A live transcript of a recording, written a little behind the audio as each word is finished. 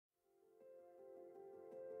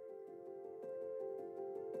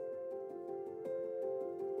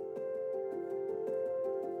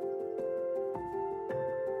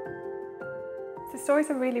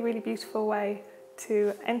Stories are a really, really beautiful way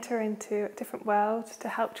to enter into a different world, to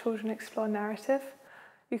help children explore narrative.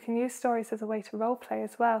 You can use stories as a way to role play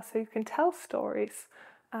as well, so you can tell stories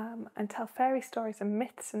and tell fairy stories and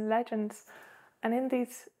myths and legends. And in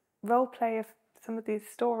these role play of some of these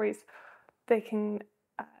stories, they can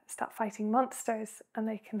start fighting monsters and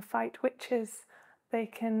they can fight witches. They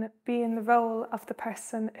can be in the role of the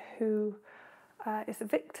person who is a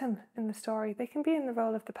victim in the story. They can be in the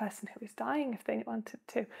role of the person who is dying if they wanted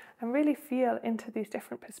to, and really feel into these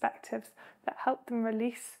different perspectives that help them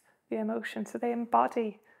release the emotion. So they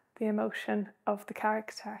embody the emotion of the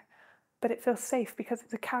character, but it feels safe because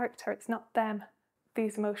it's a character, it's not them.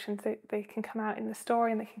 These emotions, they can come out in the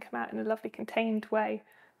story and they can come out in a lovely contained way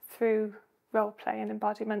through role play and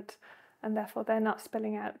embodiment, and therefore they're not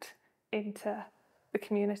spilling out into the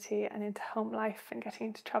community and into home life and getting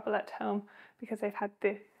into trouble at home because they've had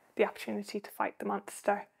the opportunity to fight the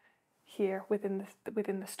monster here within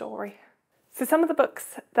the story. So some of the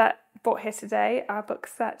books that I brought here today are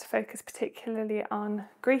books that focus particularly on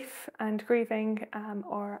grief and grieving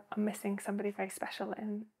or missing somebody very special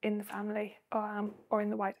in the family or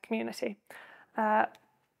in the wider community. The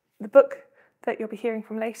book that you'll be hearing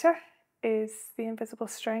from later is The Invisible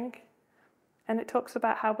String, and it talks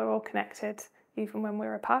about how we're all connected even when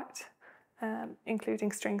we're apart,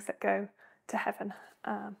 including strings that go to heaven.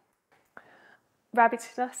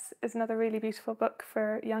 Rabbitness is another really beautiful book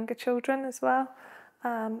for younger children as well,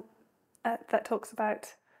 that talks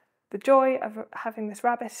about the joy of having this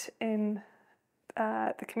rabbit in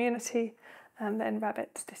the community, and then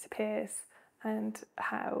Rabbit disappears and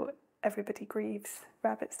how everybody grieves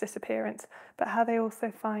Rabbit's disappearance, but how they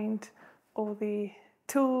also find all the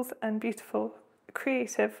tools and beautiful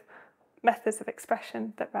creative methods of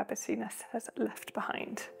expression that rabbitiness has left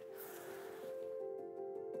behind.